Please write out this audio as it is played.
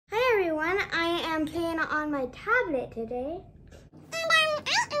am playing on my tablet today. And I'm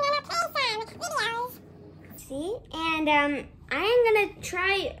gonna play some videos. See? And I am gonna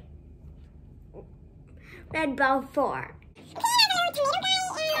try Red Ball 4.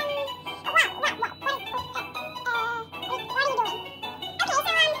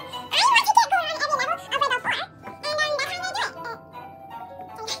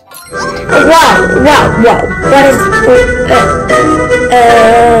 Whoa, what is,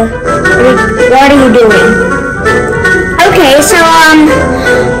 what are you doing? Okay, so,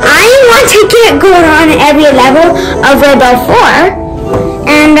 I want to get gold on every level of Red Ball 4,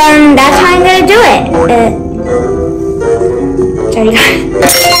 and, that's how I'm gonna do it. Sorry, guys.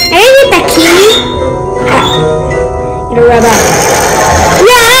 I didn't get that key. It'll rub out.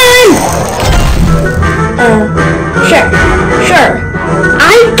 Run! Sure.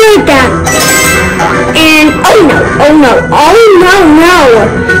 I did that. And oh no.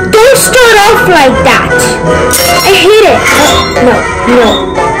 Don't start off like that. I hate it. No.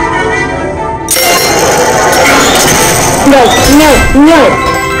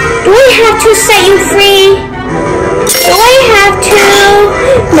 Do I have to set you free? Do I have to?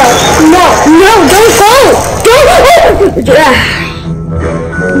 No, don't go.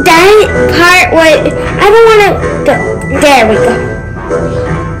 That part what I don't want to. There we go.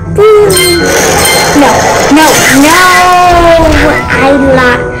 No.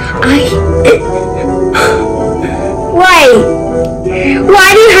 Why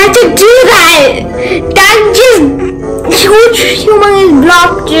do you have to do that? That just huge humongous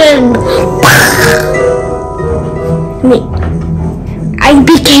block just me. I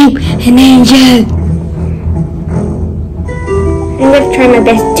became an angel. I'm gonna try my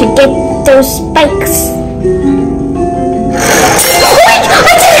best to get those spikes.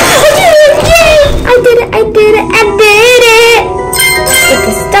 I did it! Get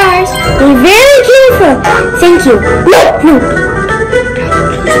the stars. Be very careful. Thank you. No.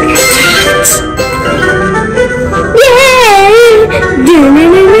 Yay!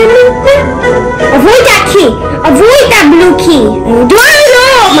 Avoid that key. Avoid that blue key.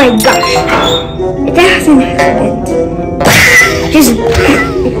 Oh my gosh. That hasn't happened. Just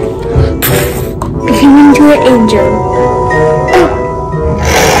became into an angel.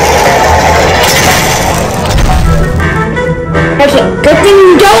 Okay, good thing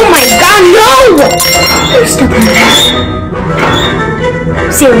you don't. Oh my god, no! Stop it.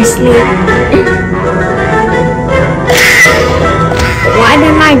 Seriously. Why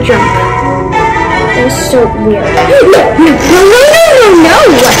didn't I jump? That was so weird. No!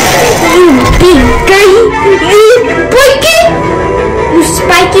 You big guy! You breaky! You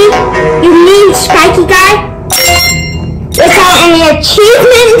spiky! You mean spiky guy! Without any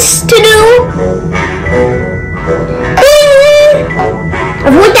achievements to do!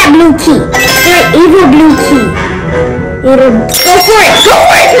 Avoid that blue key. That evil blue key. Go for it!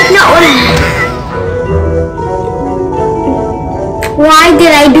 No! Why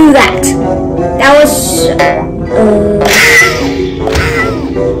did I do that? That was...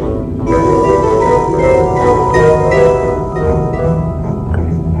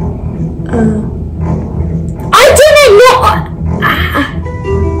 I didn't know!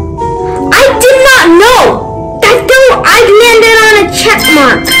 I did not know! I landed on a check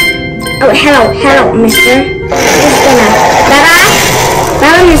mark. Oh, hello, mister. Just gonna...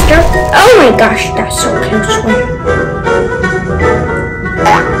 Bye-bye, mister. Oh my gosh, that's so close.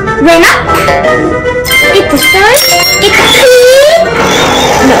 Run up. Get the stars. Get the key.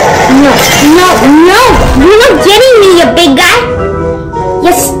 No. You're not getting me, you big guy.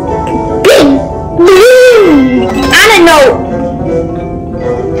 Yes, big. I don't know.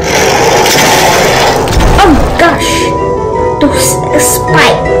 Oh gosh, those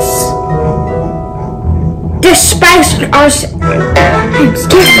spikes. The spikes are... I'm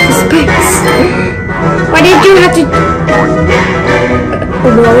scared of the spikes. Why did you have to...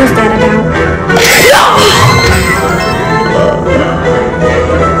 What was that about?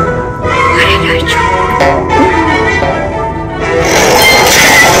 Why did I jump?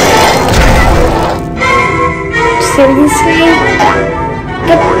 Seriously?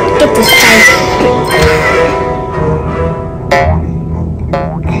 Get the spike.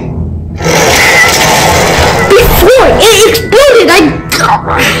 It exploded!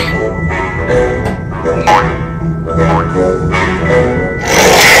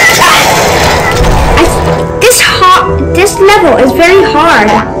 This level is very hard.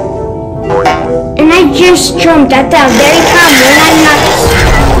 And I just jumped at that very time when I'm not...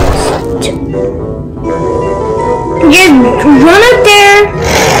 Just run up there.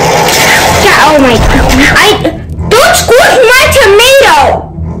 Oh my... Don't squish my tomato!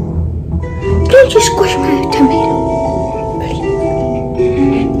 Don't you squish my tomato.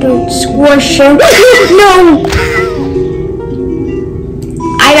 Don't squish him. No!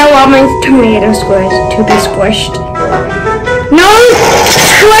 I don't want my tomato to be squished. No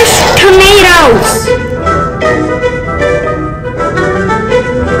squished tomatoes!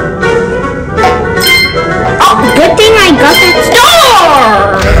 Oh, good thing I got that star!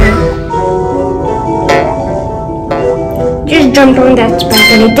 Just jumped on that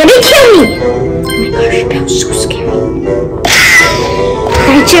spike and it didn't kill me! Oh my gosh, that was so scary. I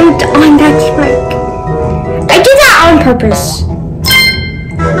jumped on that spike. I did that on purpose.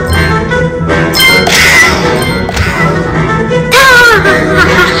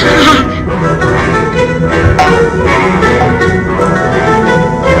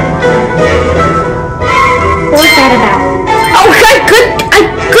 What's that about? Oh, good.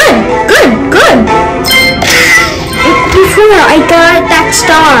 Before I got that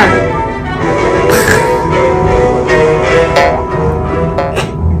star.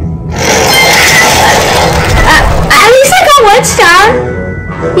 At least I got one star.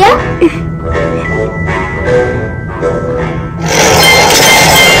 Yeah.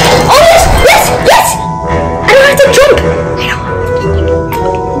 Oh yes! I don't have to jump.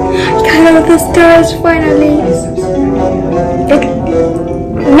 I got all the stars finally.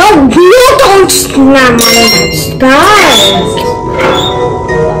 No, don't snap on that star.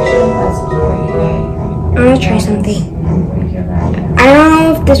 I'm gonna try something. I don't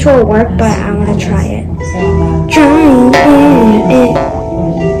know if this will work, but I'm gonna try it.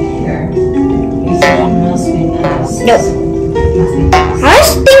 Nope. I was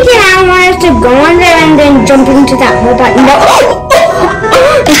thinking I wanted to go in there and then jump into that hole, but no.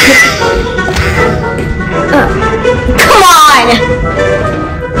 Come on!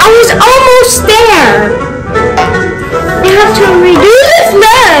 I was almost there. I have to redo this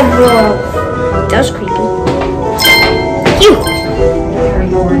level. That was creepy. You.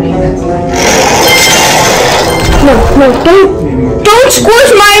 No, don't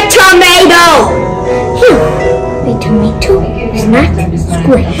squish my tomato. You. The tomato is not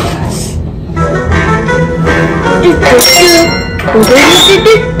squished.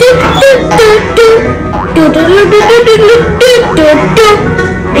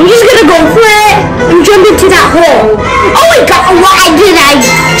 I'm just gonna go for it and jump into that hole. Oh my god, why did I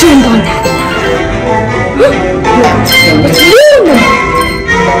jump on that? It's you!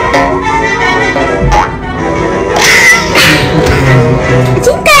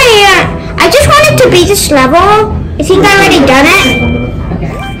 I just wanted to beat this level. I think I already done it.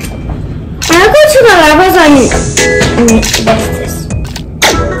 I'll go to the levels on what's this?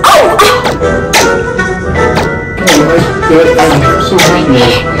 Oh!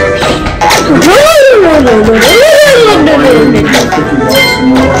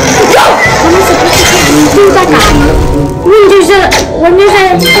 Who's that guy? When there's a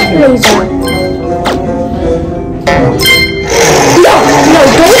laser. No,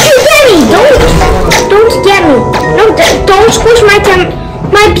 don't you get me! Don't get me! No, don't squish my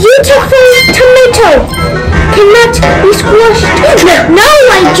beautiful tomato cannot be squished. No,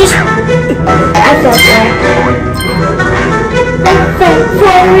 I fell for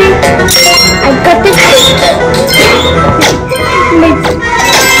it. I got the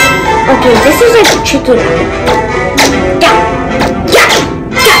okay, this is a tricky one. Yeah.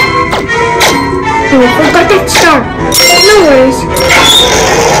 Oh, I forgot that star. No worries.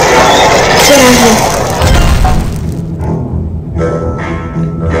 Get out here.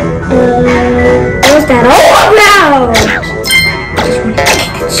 What was that? Oh no! I just want to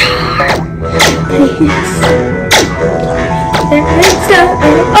take the star. Please.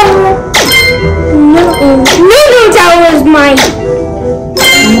 No, that was mine.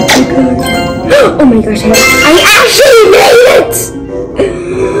 Oh my gosh, I actually made it!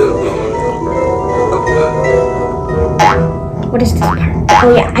 What is this part? Oh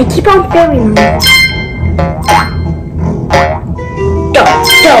yeah, I keep on failing on it.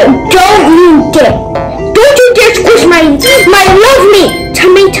 Don't you dare! Don't you dare squish my lovely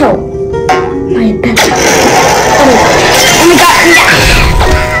tomato! My pepper. Oh my god,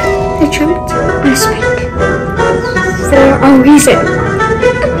 I jumped on a spike. For a reason.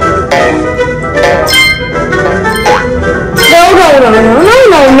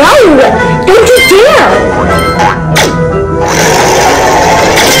 No! Don't you dare!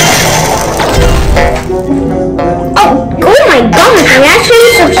 Oh my gosh, I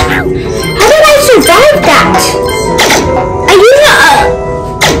actually survived. How did I survive that? I used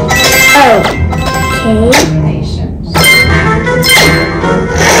okay.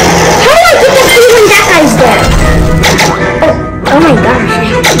 How did I get the food when that guy's there? Oh my gosh.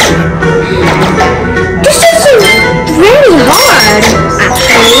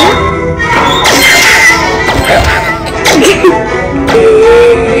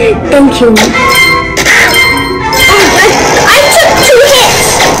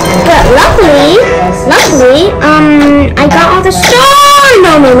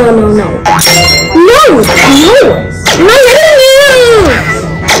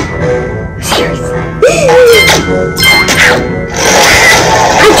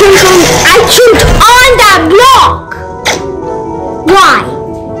 Why?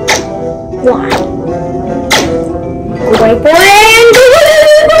 Why? Go right for it.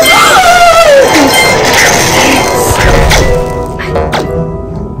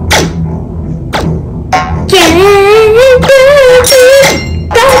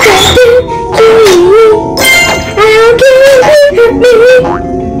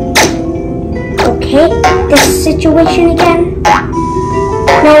 Okay, this situation again.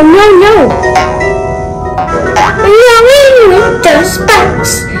 No, no, no. Now we with those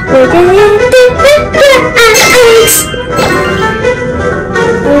bugs. With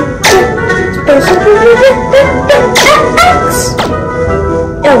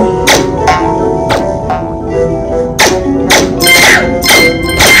oh.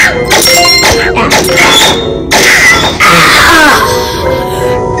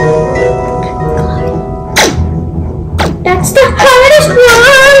 That's the hardest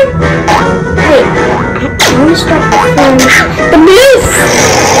one! Wait, I want to start from the blue!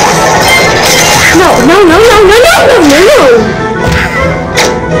 No, no, no, no, no, no, no, no, no!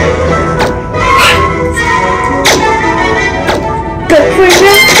 Go for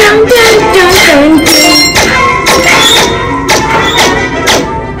the dun dun dun dun dun!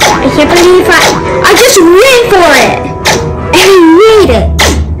 I can't believe I just ran for it! And I made it!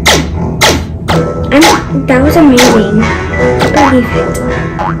 That was amazing. I believe it.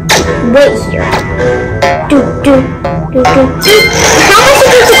 Wait here. Do. How am I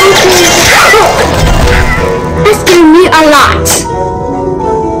supposed to open it? Oh! That's giving me a lot.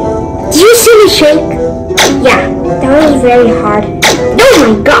 Did you see me shake? Yeah, that was very hard. Oh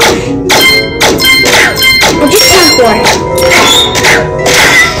my gosh! I just went for it.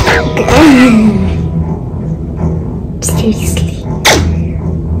 Seriously.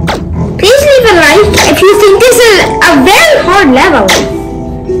 Please leave a like if you think this is a very hard level.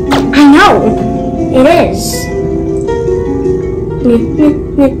 I know, it is. Good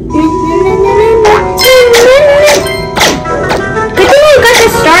thing I got the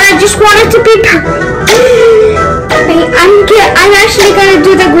star, I just wanted to be I'm actually gonna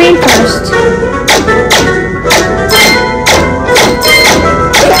do the green first.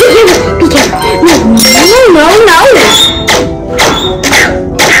 Be careful. No.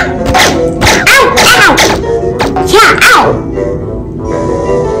 Yeah, ow!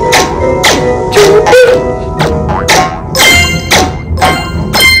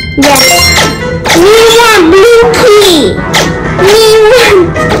 Yes. We want blue key. We want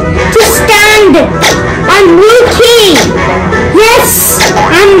to stand on blue key. Yes.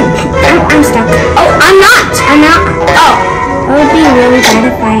 I'm stuck. Oh, I'm not. Oh, that would be really bad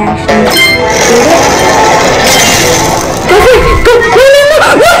if I actually did it. Go. No.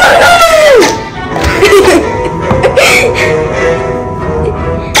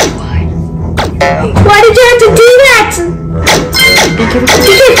 Why did you have to do that?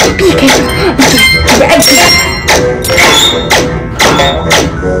 Be careful.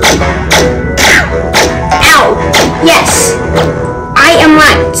 Ow. Yes. I am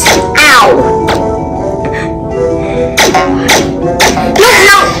right. Ow.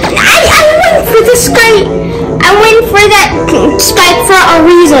 No. I went for the spike. I went for that spike for a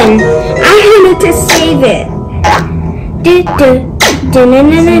reason. I wanted to save it.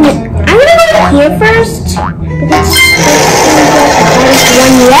 I'm gonna go here first. Because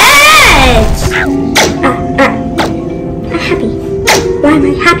one less. I'm happy. Why am I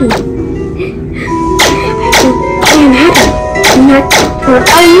happy? I am happy. Not for a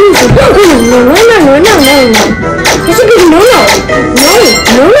reason. No. This is a big no.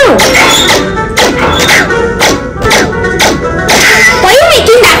 Why are you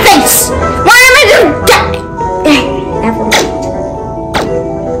making that face? Why am I doing that?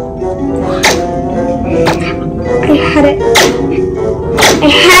 I had it.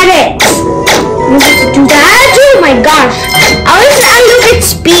 I'm supposed to do that. Oh my gosh. I was a little bit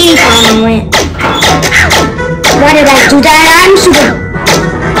speedy when I went. Why did I do that? I'm super.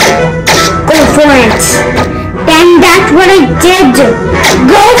 Go for it. Then that's what I did.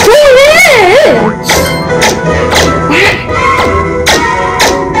 Go for it.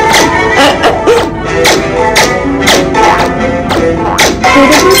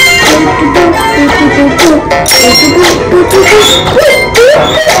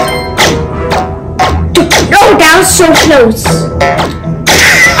 Oh, that was so close.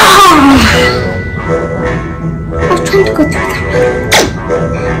 I was trying to go through that.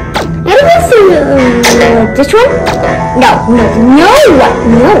 I'm gonna go through this one? No.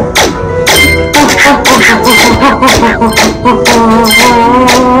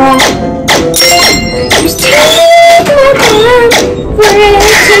 Just take my time for it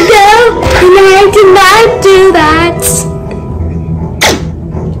to go, and I did not do that.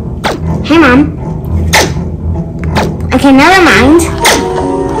 never mind.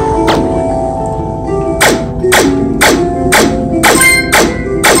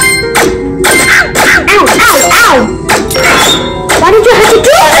 Ow, ow, ow! Why did you have to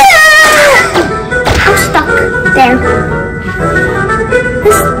do that? I'm stuck there.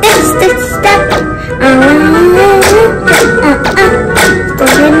 This step.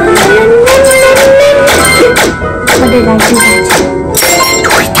 What did I do that?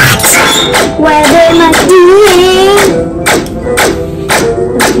 What am I doing?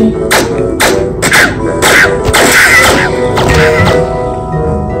 Okay.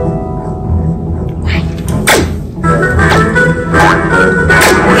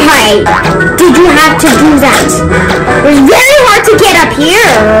 Hey, did you have to do that? It's very hard to get up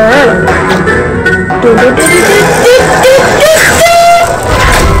here.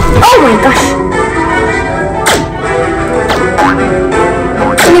 Oh my gosh.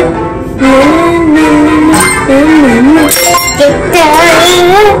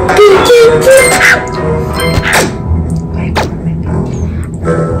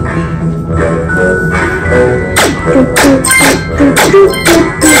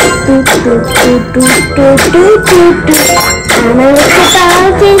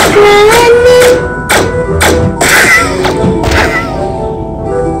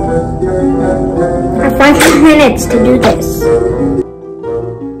 I have 5 minutes to do this.